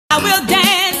will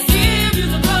dance, give you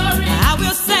the glory. I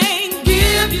will sing,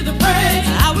 give you the praise.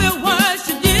 I will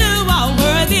worship you, all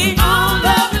worthy all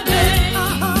of the day.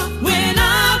 When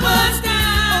I was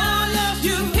down,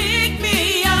 you picked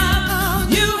me up.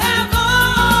 You have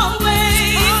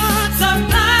always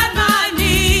supplied my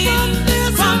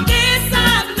needs. From this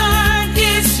I've learned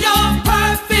it's your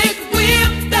perfect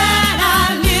will that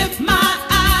I lift my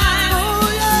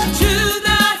eyes to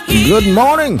the hill. Good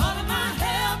morning.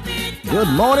 Good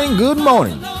morning, good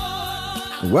morning.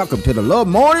 Welcome to the Love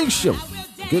Morning Show.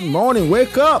 Good morning,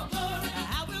 wake up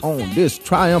on this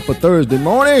Triumphal Thursday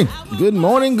morning. Good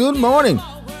morning, good morning.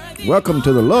 Welcome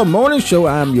to the Love Morning Show.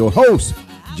 I'm your host,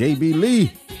 JB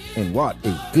Lee, and what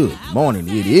a good morning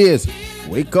it is.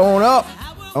 Wake on up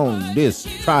on this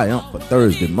Triumphal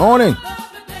Thursday morning.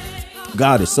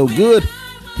 God is so good.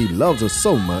 He loves us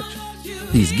so much.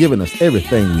 He's given us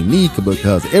everything we need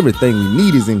because everything we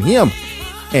need is in Him.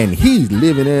 And He's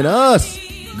living in us.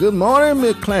 Good morning,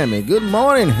 Miss Clammy. Good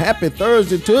morning. Happy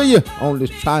Thursday to you on this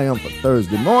Triumphal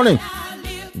Thursday morning.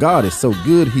 God is so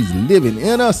good. He's living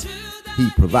in us. He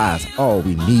provides all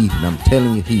we need. And I'm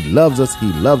telling you, He loves us. He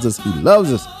loves us. He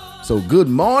loves us. So good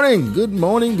morning. Good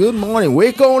morning. Good morning.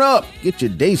 Wake on up. Get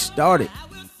your day started.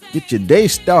 Get your day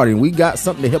started. We got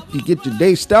something to help you get your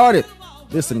day started.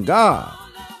 Listen, God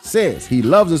says He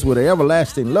loves us with an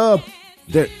everlasting love.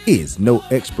 There is no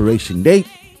expiration date.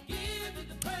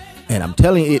 And I'm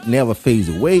telling you, it never fades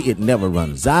away. It never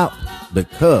runs out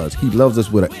because He loves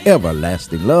us with an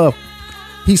everlasting love.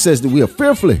 He says that we are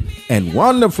fearfully and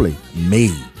wonderfully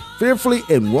made. Fearfully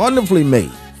and wonderfully made.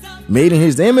 Made in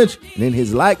His image and in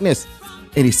His likeness.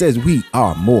 And He says we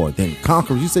are more than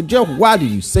conquerors. You said, Jeff, why do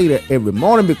you say that every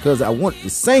morning? Because I want to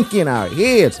sink in our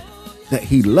heads that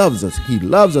He loves us. He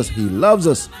loves us. He loves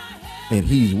us. And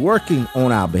He's working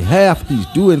on our behalf. He's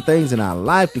doing things in our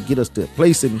life to get us to a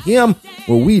place in Him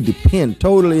where we depend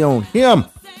totally on Him.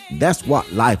 That's what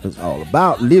life is all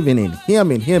about. Living in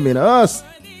Him and Him in us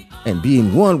and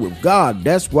being one with God.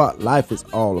 That's what life is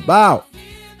all about.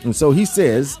 And so He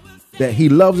says that He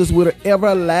loves us with an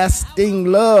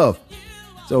everlasting love.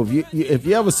 So if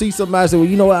you ever see somebody say, well,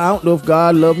 you know what, I don't know if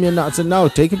God loves me or not. So no,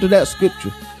 take him to that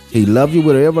scripture. He loves you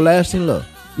with an everlasting love.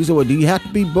 You say, well, do you have to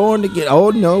be born again? Oh,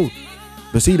 no.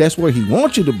 But see, that's where He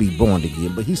wants you to be born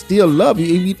again. But He still loves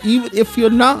you, even if you're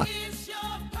not.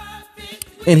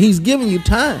 And He's giving you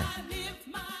time.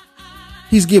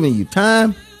 He's giving you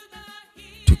time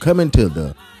to come into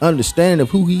the understanding of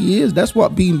who He is. That's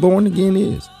what being born again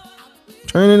is.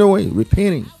 Turning away,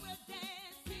 repenting,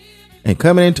 and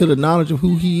coming into the knowledge of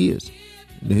who He is,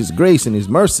 His grace and His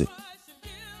mercy.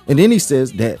 And then He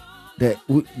says that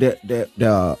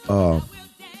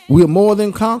we're more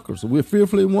than conquerors. We're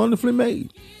fearfully and wonderfully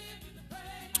made.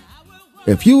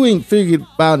 If you ain't figured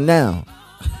by now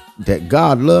that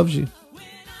God loves you,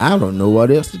 I don't know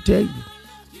what else to tell you.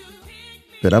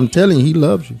 But I'm telling you, He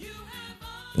loves you.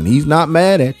 And He's not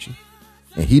mad at you.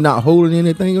 And He's not holding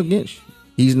anything against you.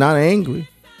 He's not angry.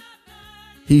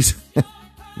 He's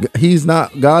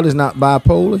not, God is not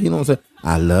bipolar. He don't say,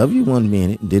 I love you one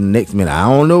minute. Then the next minute, I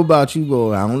don't know about you,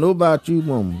 boy. I don't know about you,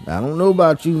 woman. I don't know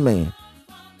about you, man.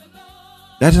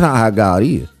 That's not how God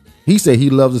is. He said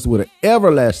He loves us with an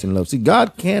everlasting love. See,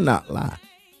 God cannot lie.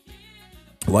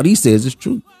 What He says is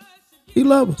true. He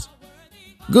loves us.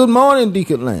 Good morning,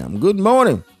 Deacon Lamb. Good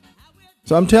morning.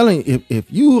 So I'm telling you,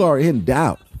 if you are in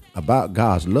doubt about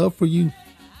God's love for you,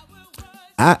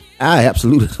 I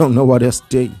absolutely don't know what else to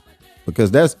tell you.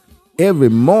 Because that's every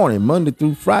morning, Monday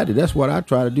through Friday. That's what I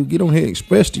try to do. Get on here and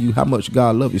express to you how much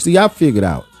God loves you. See, I figured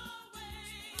out.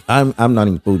 I'm not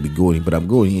even supposed to be going, but I'm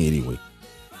going here anyway.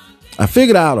 I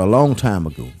figured out a long time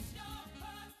ago.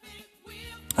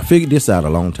 I figured this out a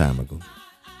long time ago.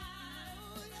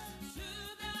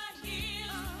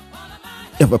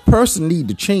 If a person need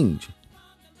to change,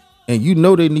 and you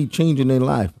know they need change in their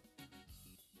life,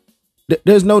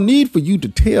 there's no need for you to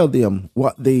tell them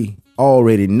what they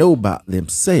already know about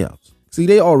themselves. See,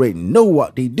 they already know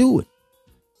what they're doing.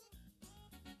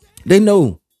 They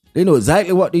know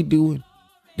exactly what they're doing.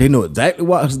 They know exactly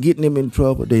what's getting them in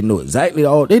trouble. They know exactly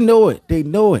all. They know it. They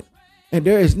know it. And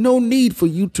there is no need for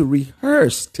you to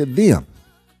rehearse to them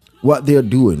what they're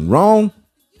doing wrong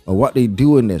or what they're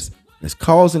doing that's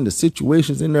causing the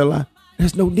situations in their life.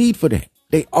 There's no need for that.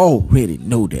 They already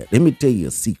know that. Let me tell you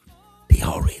a secret. They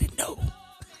already know.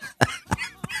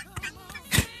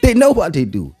 They know what they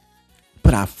do.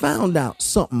 But I found out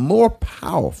something more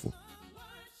powerful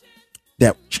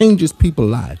that changes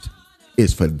people's lives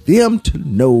is for them to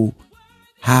know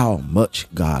how much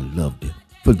God loved them.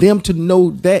 For them to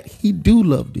know that He do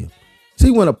love them.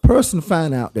 See, when a person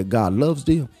find out that God loves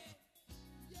them,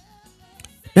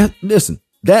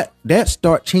 That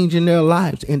start changing their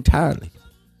lives entirely.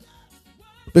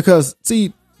 Because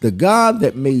see, the God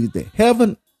that made the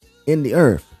heaven and the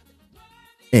earth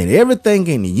and everything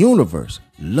in the universe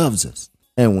loves us.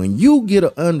 And when you get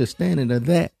an understanding of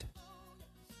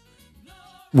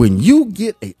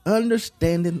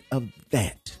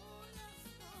that,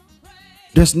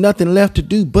 there's nothing left to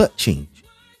do but change.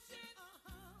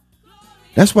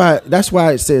 That's why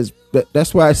it says,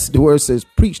 that's why the word says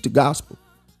preach the gospel.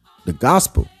 The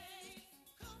gospel.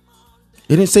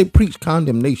 It didn't say preach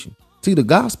condemnation. See, the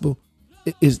gospel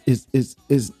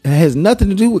has nothing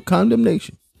to do with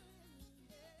condemnation.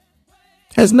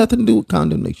 Has nothing to do with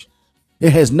condemnation.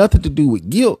 It has nothing to do with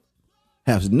guilt.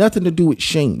 Has nothing to do with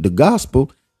shame. The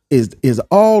gospel is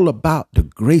all about the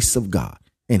grace of God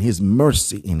and his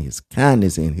mercy and his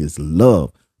kindness and his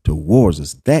love towards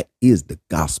us. That is the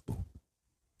gospel.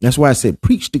 That's why I said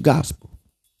preach the gospel.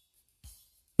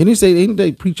 And he said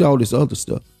they preach all this other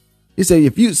stuff. He said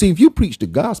if you preach the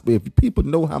gospel, if people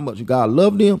know how much God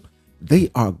loved them,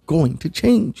 they are going to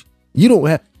change. You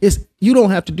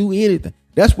don't have to do anything.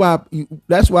 That's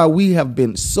why we have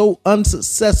been so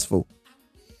unsuccessful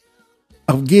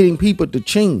of getting people to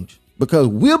change, because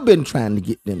we've been trying to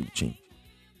get them to change.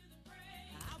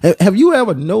 Have you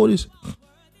ever noticed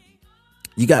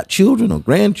you got children or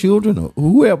grandchildren or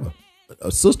whoever,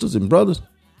 or sisters and brothers?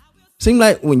 Seem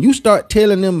like when you start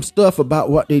telling them stuff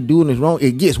about what they're doing is wrong,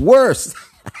 it gets worse.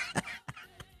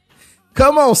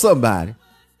 Come on, somebody.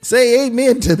 Say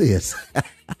amen to this.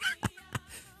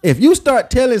 If you start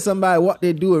telling somebody what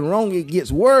they're doing wrong, it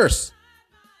gets worse.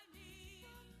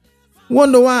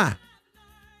 Wonder why?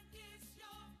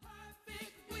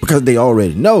 Because they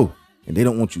already know, and they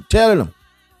don't want you telling them.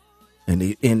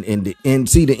 And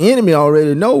see, the enemy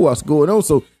already know what's going on,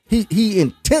 so he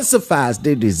intensifies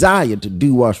their desire to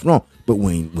do what's wrong. But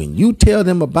when you tell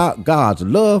them about God's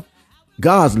love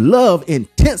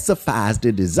intensifies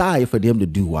the desire for them to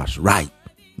do what's right.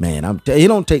 Man, it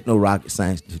don't take no rocket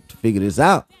science to figure this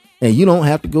out. And you don't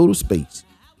have to go to space.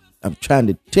 I'm trying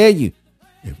to tell you,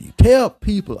 if you tell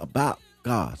people about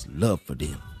God's love for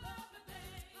them,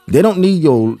 they don't need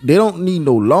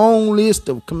no long list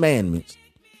of commandments.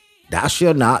 Thou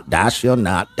shalt not, thou shalt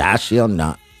not, thou shalt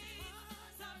not.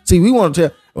 See, we want to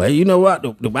tell, well, you know what?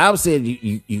 The Bible said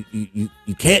you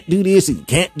can't do this and you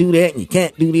can't do that and you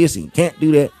can't do this and you can't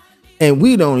do that. And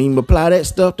we don't even apply that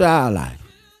stuff to our life.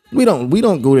 We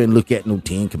don't go there and look at no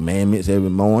 10 commandments every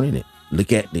morning and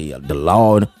look at the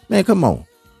law. Man, come on.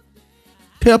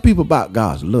 Tell people about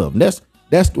God's love. And that's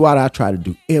what I try to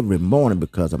do every morning,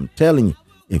 because I'm telling you,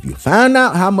 if you find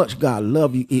out how much God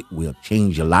loves you, it will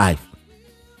change your life.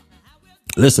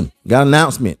 Listen, got an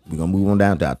announcement. We're going to move on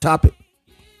down to our topic.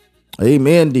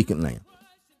 Amen, Deacon Lamb.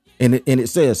 And it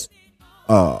says,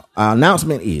 our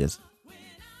announcement is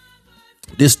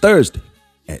this Thursday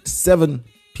at 7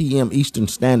 p.m. Eastern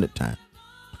Standard Time.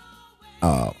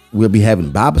 We'll be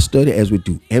having Bible study as we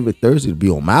do every Thursday. It'll be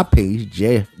on my page,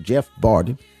 Jeff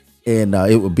Barden, and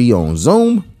it will be on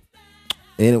Zoom,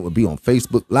 and it will be on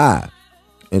Facebook Live.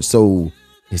 And so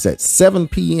it's at 7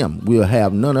 p.m. We'll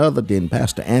have none other than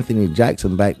Pastor Anthony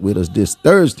Jackson back with us this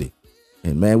Thursday.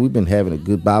 And man, we've been having a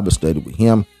good Bible study with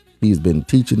him. He's been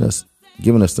teaching us,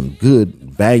 giving us some good,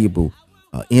 valuable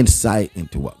insight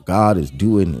into what God is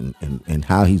doing and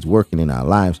how he's working in our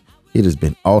lives. It has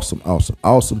been awesome, awesome,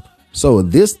 awesome. So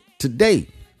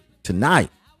tonight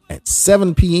at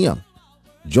 7 p.m.,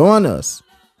 join us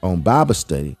on Bible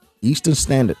study, Eastern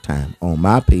Standard Time, on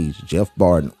my page, Jeff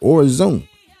Barden, or Zoom.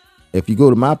 If you go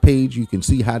to my page, you can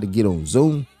see how to get on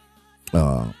Zoom.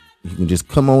 You can just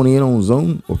come on in on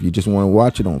Zoom, or if you just want to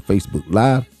watch it on Facebook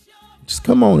Live, just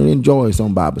come on and enjoy us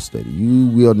on Bible study. You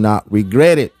will not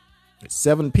regret it. At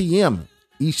 7 p.m.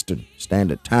 Eastern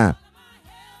Standard Time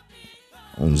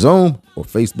on Zoom or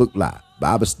Facebook Live.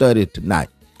 Bible study tonight.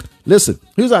 Listen,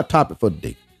 here's our topic for the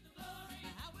day.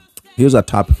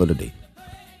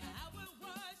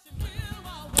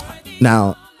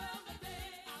 Now,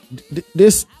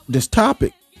 this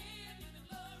topic,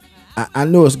 I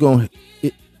know it's going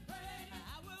to,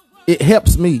 it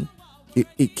helps me.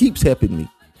 It keeps helping me.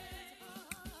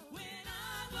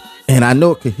 And I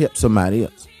know it can help somebody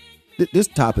else. This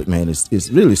topic, man,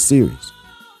 is really serious.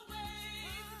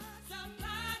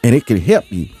 And it can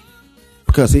help you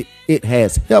because it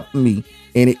has helped me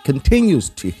and it continues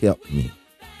to help me.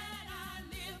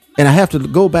 And I have to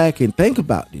go back and think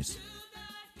about this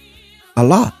a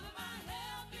lot.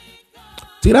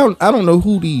 See, I don't know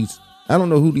who these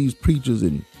preachers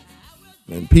and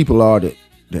people are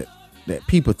that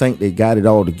people think they got it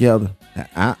all together.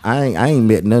 I ain't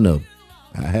met none of them.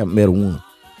 I haven't met a one.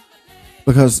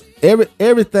 Because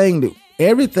everything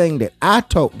everything that I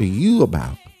talk to you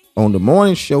about on the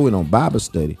morning show and on Bible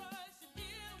study,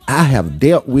 I have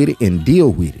dealt with it and deal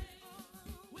with it.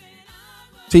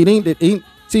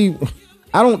 See,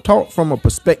 I don't talk from a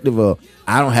perspective of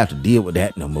I don't have to deal with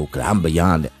that no more because I'm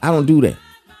beyond it. I don't do that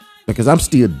because I'm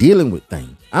still dealing with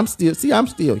things. I'm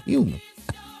still human.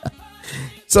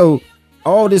 So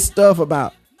all this stuff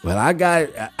about, well, I got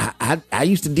it. I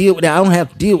used to deal with that. I don't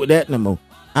have to deal with that no more.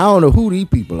 I don't know who these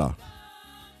people are.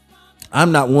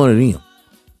 I'm not one of them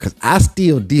because I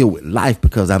still deal with life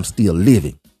because I'm still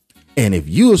living. And if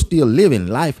you're still living,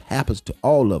 life happens to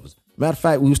all of us. Matter of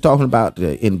fact, we was talking about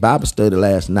in Bible study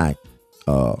last night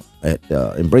at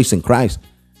Embracing Christ,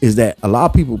 is that a lot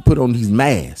of people put on these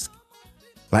masks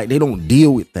like they don't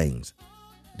deal with things.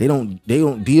 They don't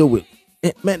deal with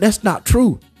it. Man, that's not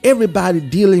true. Everybody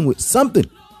dealing with something.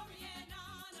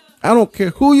 I don't care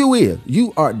who you is.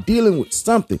 You are dealing with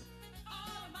something.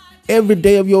 Every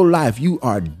day of your life, you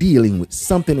are dealing with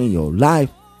something in your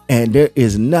life. And there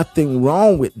is nothing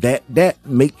wrong with that. That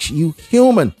makes you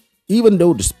human. Even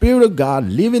though the Spirit of God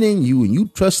living in you and you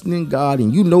trusting in God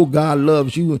and you know God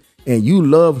loves you and you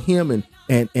love him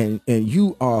and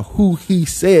you are who he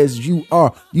says you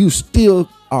are, you still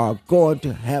are going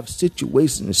to have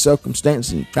situations and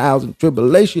circumstances and trials and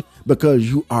tribulation because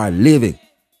you are living.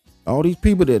 All these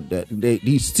people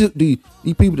these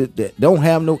people that don't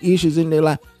have no issues in their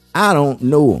life, I don't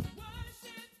know them.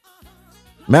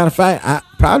 Matter of fact, I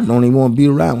probably don't even want to be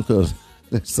around because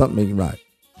something ain't right.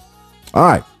 All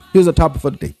right, here's a topic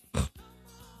for the day.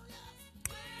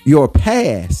 Your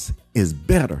past is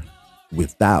better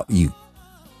without you.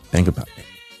 Think about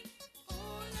that.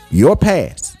 Your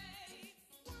past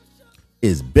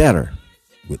is better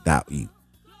without you.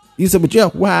 You said, but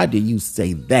Jeff, why do you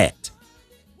say that?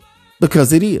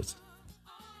 Because it is.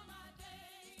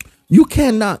 You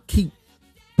cannot keep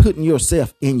putting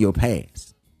yourself in your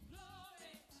past.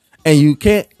 And you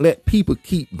can't let people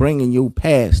keep bringing your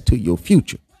past to your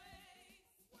future.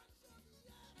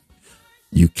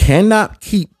 You cannot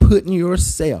keep putting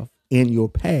yourself in your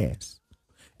past.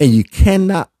 And you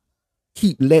cannot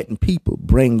keep letting people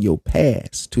bring your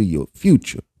past to your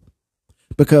future.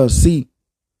 Because, see,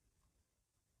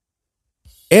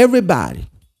 everybody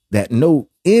that know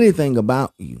anything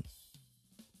about you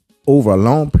over a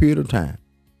long period of time,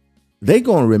 they're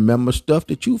going to remember stuff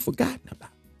that you've forgotten about.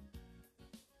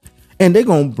 And they're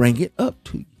going to bring it up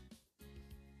to you.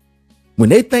 When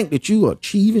they think that you are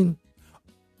achieving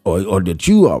or that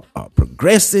you are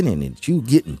progressing and that you're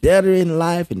getting better in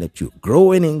life and that you're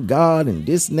growing in God and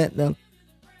this and that, and that,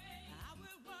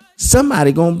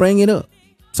 somebody going to bring it up.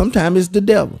 Sometimes it's the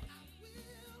devil,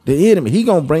 the enemy. He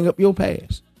going to bring up your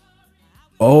past.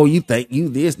 Oh, you think you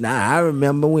this? Nah, I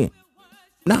remember when.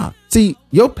 Nah, see,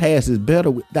 your past is better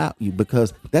without you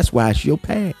because that's why it's your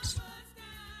past.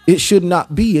 It should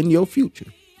not be in your future.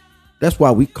 That's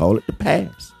why we call it the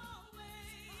past.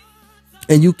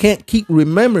 And you can't keep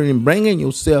remembering and bringing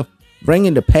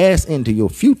the past into your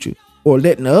future or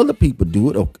letting other people do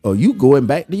it or you going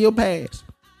back to your past.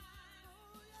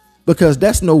 Because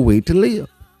that's no way to live.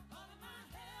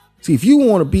 See, if you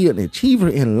want to be an achiever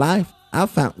in life, I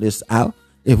found this out.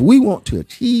 If we want to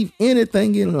achieve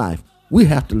anything in life, we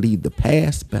have to leave the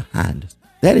past behind us.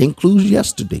 That includes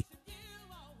yesterday.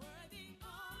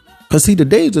 Because see,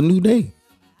 today is a new day.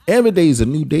 Every day is a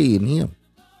new day in him.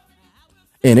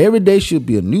 And every day should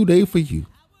be a new day for you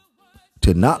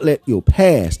to not let your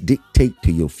past dictate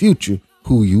to your future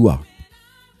who you are.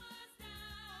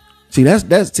 See,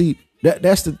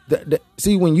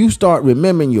 see, when you start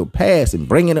remembering your past and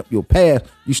bringing up your past,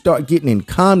 you start getting in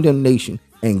condemnation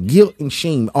and guilt and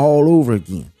shame all over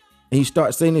again. And you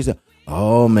start saying this,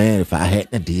 oh man, if I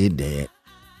hadn't did that,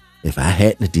 if I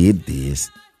hadn't did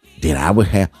this, then I would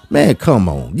have, man, come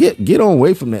on, get on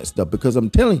away from that stuff because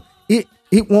I'm telling you,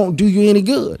 it won't do you any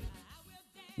good.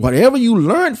 Whatever you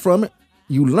learned from it,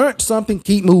 you learned something,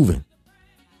 keep moving.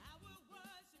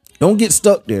 Don't get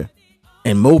stuck there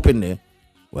and moping there.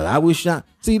 Well, I wish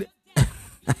see,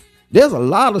 there's a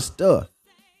lot of stuff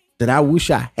that I wish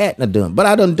I hadn't done, but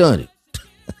I done it.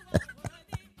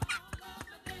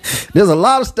 There's a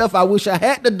lot of stuff I wish I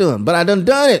hadn't done, but I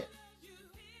done it.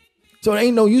 So it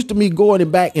ain't no use to me going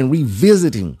back and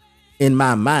revisiting in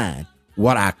my mind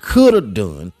what I could have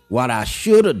done, what I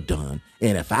should have done,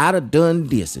 and if I'd have done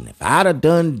this and if I'd have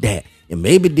done that, and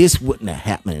maybe this wouldn't have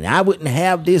happened, and I wouldn't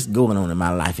have this going on in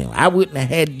my life, and I wouldn't have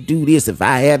had to do this if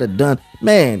I had have done.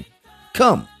 Man,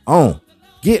 come on,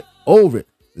 get over it.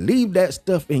 Leave that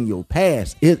stuff in your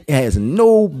past. It has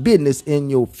no business in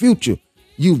your future.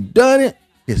 You've done it.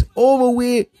 It's over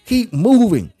with. Keep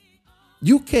moving.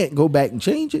 You can't go back and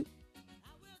change it.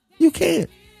 You can't.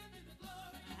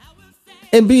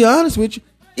 And be honest with you,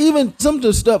 even some of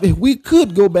the stuff, if we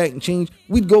could go back and change,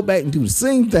 we'd go back and do the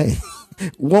same thing,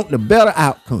 want the better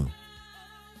outcome.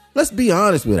 Let's be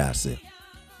honest with ourselves.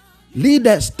 Leave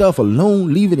that stuff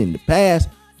alone. Leave it in the past.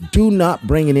 Do not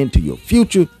bring it into your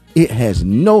future. It has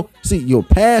your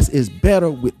past is better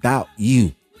without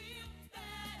you.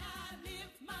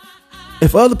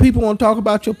 If other people want to talk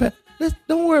about your past,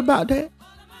 don't worry about that.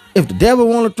 If the devil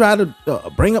want to try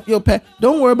to bring up your past,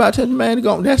 don't worry about telling the man to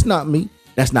go. That's not me.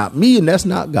 That's not me, and that's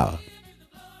not God.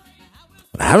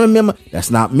 But I remember,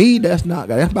 that's not me. That's not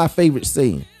God. That's my favorite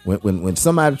saying. When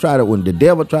the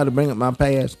devil tried to bring up my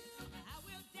past,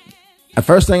 the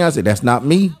first thing I said, that's not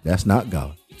me. That's not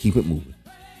God. Keep it moving.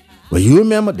 Well, you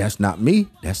remember, that's not me.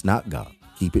 That's not God.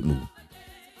 Keep it moving.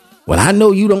 Well, I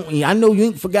know you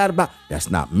ain't forgot about, that's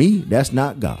not me. That's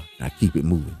not God. Now keep it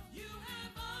moving.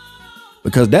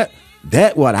 Because that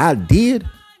what I did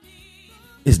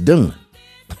is done.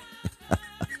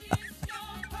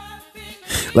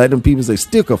 Like them people say,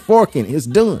 stick a fork in it. It's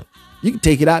done. You can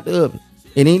take it out the oven.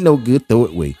 It ain't no good. Throw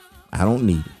it away. I don't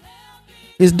need it.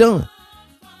 It's done.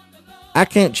 I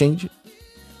can't change it.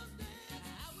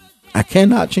 I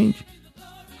cannot change it.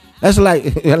 That's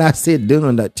like when I said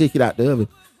done, that take it out the oven.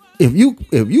 If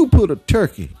you put a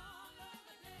turkey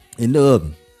in the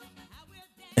oven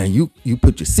and you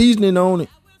put your seasoning on it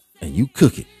and you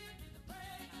cook it,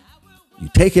 you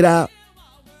take it out,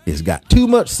 it's got too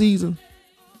much season,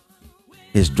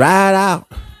 it's dried out,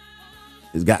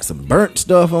 it's got some burnt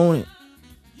stuff on it,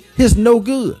 it's no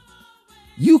good.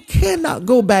 You cannot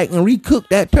go back and recook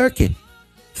that turkey.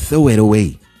 Throw it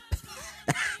away.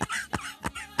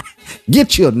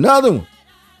 Get you another one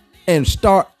and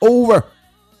start over.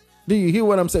 Do you hear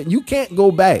what I'm saying? You can't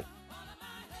go back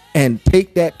and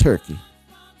take that turkey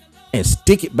and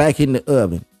stick it back in the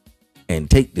oven and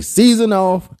take the season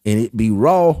off and it be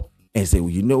raw and say, well,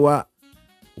 you know what?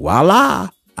 Voila,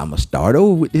 I'm going to start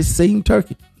over with this same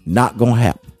turkey. Not going to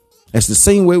happen. That's the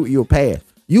same way with your past.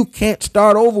 You can't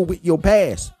start over with your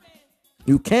past.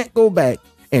 You can't go back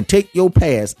and take your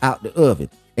past out the oven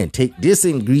and take this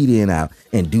ingredient out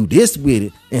and do this with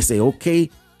it and say, okay,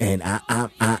 and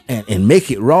and make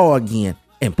it raw again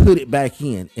and put it back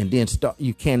in and then start.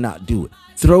 You cannot do it.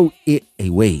 Throw it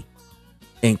away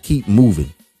and keep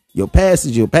moving. Your past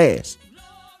is your past.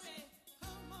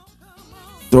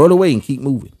 Throw it away and keep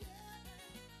moving.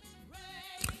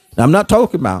 Now, I'm not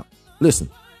talking about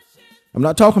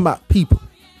people.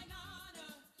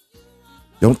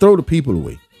 Don't throw the people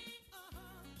away.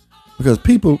 Because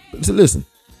people, listen,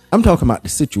 I'm talking about the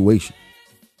situation,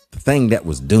 the thing that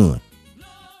was done,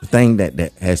 the thing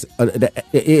that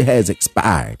has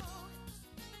expired.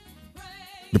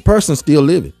 The person's still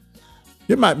living.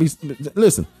 There might be,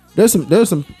 listen, there's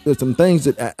some things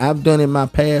that I've done in my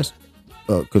past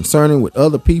concerning with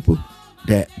other people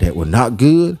that were not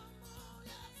good.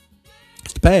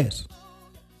 It's the past.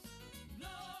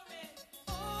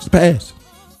 It's the past.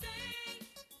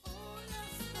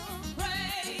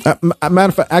 Matter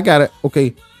of fact, I got it.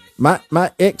 Okay,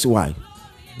 my ex-wife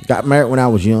got married when I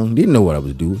was young. Didn't know what I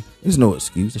was doing. There's no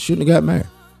excuse. I shouldn't have got married.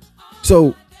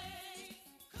 So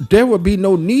there would be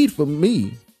no need for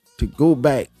me to go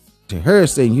back to her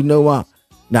saying, you know what?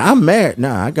 Now I'm married.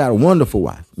 Now I got a wonderful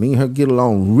wife. Me and her get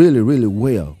along really, really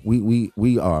well. We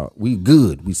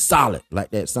good. We solid. Like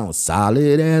that song,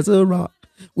 solid as a rock.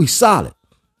 We solid.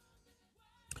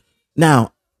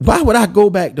 Now, why would I go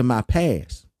back to my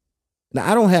past? Now,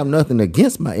 I don't have nothing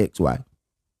against my ex-wife.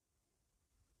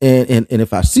 And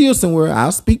if I see her somewhere,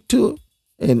 I'll speak to her.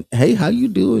 And, hey, how you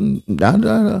doing?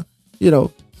 You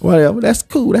know, whatever. That's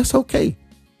cool. That's okay.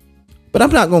 But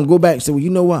I'm not going to go back and say, well, you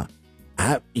know what?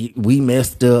 We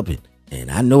messed up. And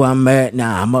I know I'm married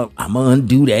now. I'm going to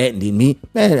undo that. And then me,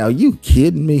 man, are you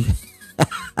kidding me?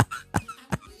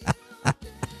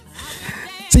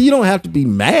 See, you don't have to be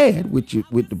mad with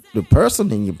the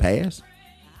person in your past.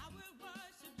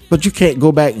 But you can't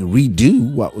go back and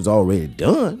redo what was already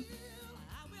done.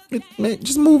 Man,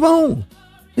 just move on.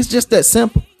 It's just that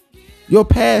simple. Your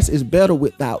past is better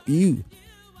without you.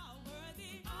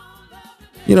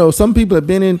 You know, some people have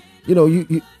been in, you know,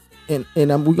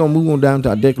 we're gonna move on down to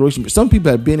our declaration. But some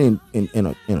people have been in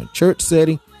a church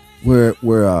setting where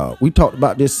we talked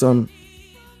about this some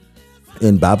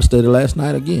in Bible study last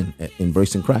night again at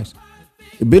Embracing Christ.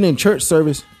 Been in church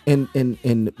service and been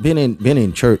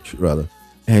in church rather.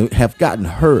 And have gotten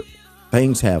hurt.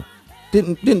 Things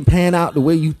didn't pan out the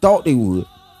way you thought they would,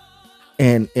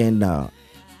 and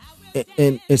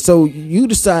so you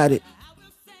decided,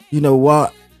 you know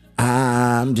what,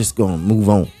 I'm just gonna move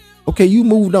on. Okay, you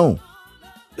moved on.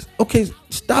 Okay,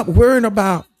 stop worrying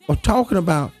about or talking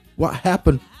about what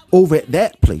happened over at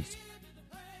that place.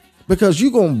 Because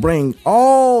you're going to bring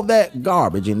all that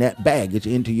garbage and that baggage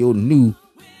into your new,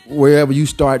 wherever you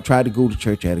start trying to go to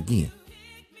church at again.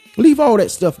 Leave all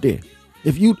that stuff there.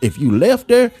 If you left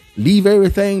there, leave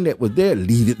everything that was there,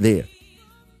 leave it there.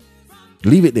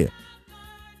 Leave it there.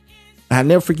 I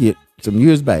never forget, some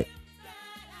years back,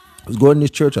 I was going to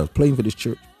this church. I was playing for this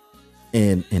church.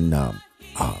 And the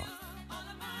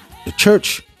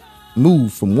church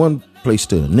moved from one place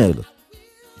to another.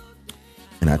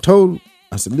 And I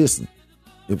said, listen,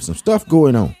 there was some stuff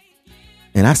going on.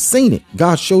 And I seen it.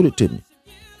 God showed it to me.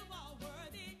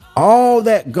 All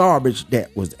that garbage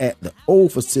that was at the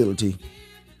old facility,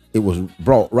 it was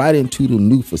brought right into the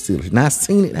new facility. And I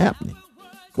seen it happening.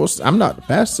 Of course, I'm not the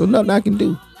pastor, so nothing I can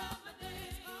do.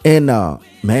 And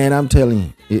man, I'm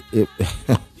telling you, it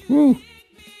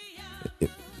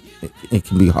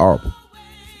can be horrible.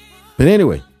 But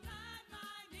anyway,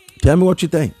 tell me what you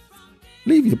think.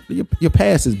 Leave your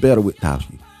past is better without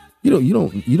you. You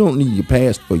don't need your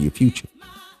past for your future.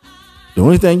 The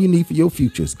only thing you need for your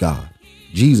future is God,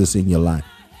 Jesus in your life,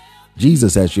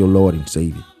 Jesus as your Lord and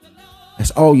Savior.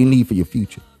 That's all you need for your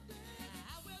future.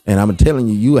 And I'm telling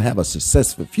you, you will have a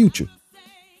successful future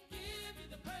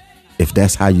if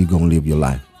that's how you're going to live your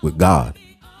life, with God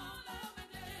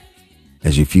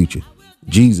as your future.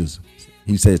 Jesus,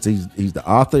 he says he's the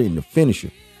author and the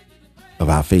finisher of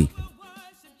our faith.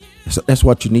 That's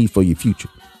what you need for your future.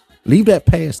 Leave that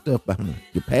past stuff behind.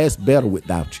 Your past better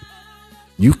without you.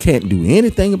 You can't do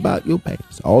anything about your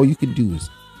past. All you can do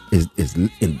is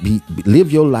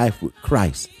live your life with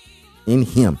Christ. In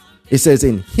him. It says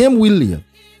in him we live,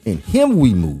 in him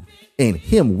we move, in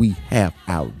him we have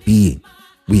our being.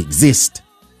 We exist.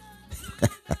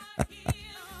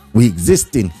 We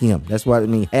exist in him. That's what it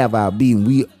means, have our being.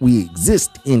 We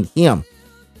exist in him.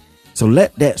 So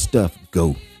let that stuff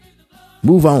go.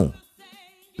 Move on.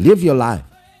 Live your life.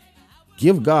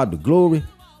 Give God the glory.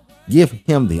 Give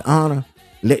him the honor.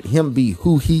 Let him be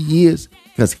who he is,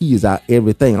 because he is our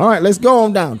everything. All right, let's go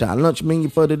on down to our lunch menu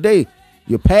for the day.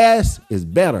 Your past is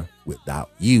better without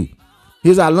you.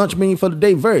 Here's our lunch menu for the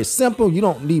day. Very simple. You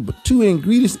don't need but 2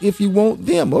 ingredients if you want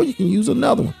them, or you can use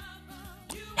another one.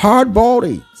 Hard-boiled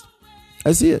eggs.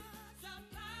 That's it.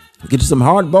 Get you some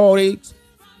hard-boiled eggs.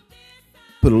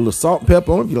 Put a little salt and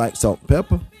pepper on it if you like salt and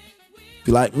pepper. If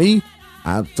you like me,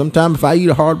 sometimes if I eat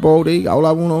a hard-boiled egg, all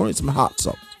I want on it is some hot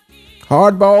sauce.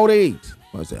 Hard-boiled eggs.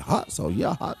 I say hot sauce.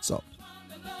 Yeah, hot sauce.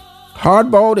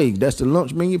 Hard-boiled eggs. That's the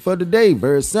lunch menu for the day.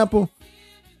 Very simple.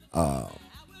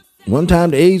 One time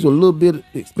the eggs were a little bit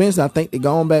expensive. I think they're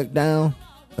gone back down.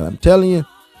 But I'm telling you,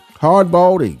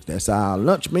 hard-boiled eggs. That's our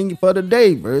lunch menu for the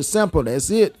day. Very simple. That's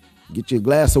it. Get you a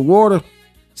glass of water.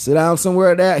 Sit down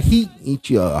somewhere at that heat. Eat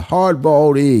you a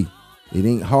hard-boiled egg. It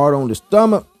ain't hard on the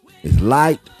stomach. It's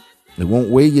light. It won't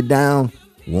weigh you down.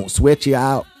 It won't sweat you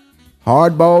out.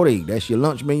 Hard-boiled egg. That's your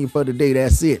lunch menu for the day.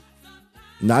 That's it.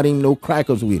 Not even no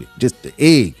crackers with it. Just the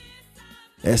egg.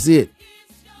 That's it.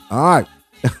 All right.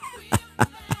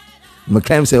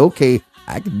 McClam said, okay,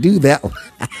 I can do that one.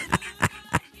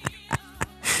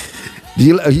 Do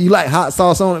you like hot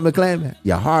sauce on it, McClam?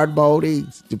 Your hard-boiled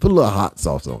eggs. You put a little hot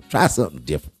sauce on it. Try something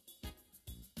different.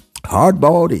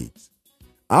 Hard-boiled eggs.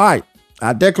 All right.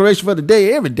 Our declaration for the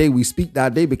day. Every day we speak our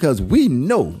day because we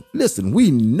know, listen,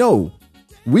 we know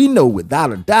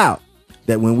without a doubt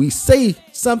that when we say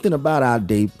something about our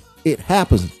day, it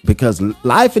happens, because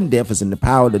life and death is in the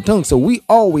power of the tongue. So we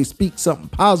always speak something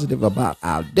positive about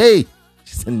our day.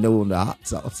 She said no on the hot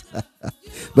sauce.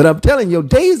 But I'm telling you, your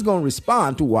day is going to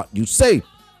respond to what you say.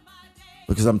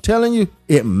 Because I'm telling you,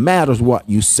 it matters what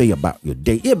you say about your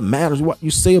day. It matters what you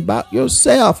say about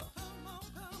yourself.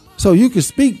 So you can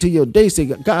speak to your day, say,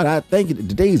 God, I thank you that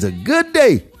today is a good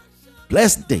day.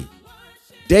 Blessed day.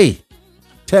 Day.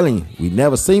 Telling you, we've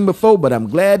never seen before, but I'm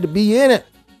glad to be in it.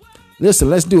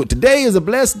 Listen, let's do it. Today is a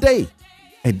blessed day.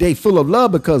 A day full of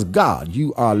love, because God,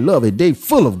 you are love. A day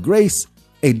full of grace.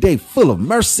 A day full of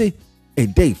mercy. A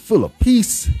day full of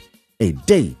peace. A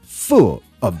day full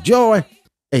of joy.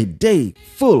 A day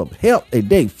full of health. A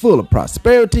day full of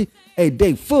prosperity. A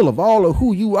day full of all of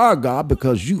who you are, God,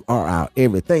 because you are our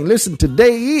everything. Listen,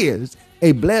 today is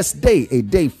a blessed day. A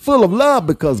day full of love,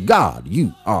 because God,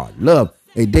 you are love.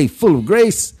 A day full of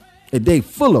grace. A day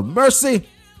full of mercy.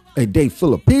 A day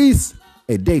full of peace,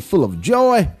 a day full of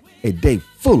joy, a day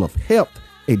full of health,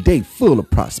 a day full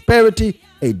of prosperity,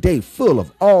 a day full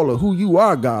of all of who you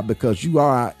are, God, because you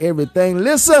are our everything.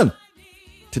 Listen,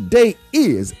 today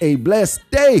is a blessed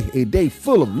day, a day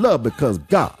full of love, because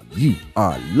God, you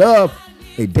are love,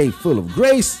 a day full of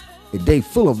grace, a day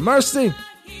full of mercy,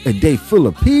 a day full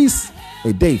of peace,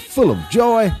 a day full of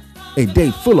joy, a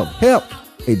day full of health,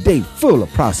 a day full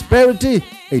of prosperity,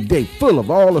 a day full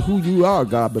of all of who you are,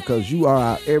 God, because you are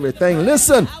our everything.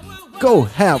 Listen, go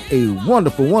have a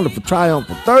wonderful, wonderful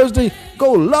Triumphal Thursday.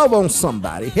 Go love on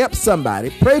somebody, help somebody,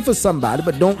 pray for somebody,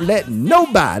 but don't let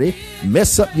nobody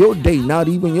mess up your day, not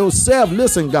even yourself.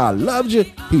 Listen, God loves you.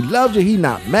 He loves you. He's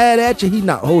not mad at you. He's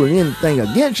not holding anything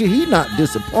against you. He's not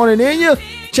disappointed in you.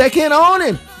 Check in on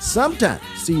him sometime.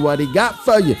 See what he got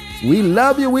for you. We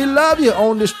love you. We love you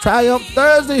on this Triumph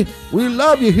Thursday. We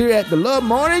love you here at the Love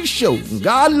Morning Show. And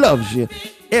God loves you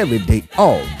every day,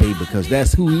 all day, because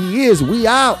that's who he is. We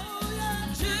out.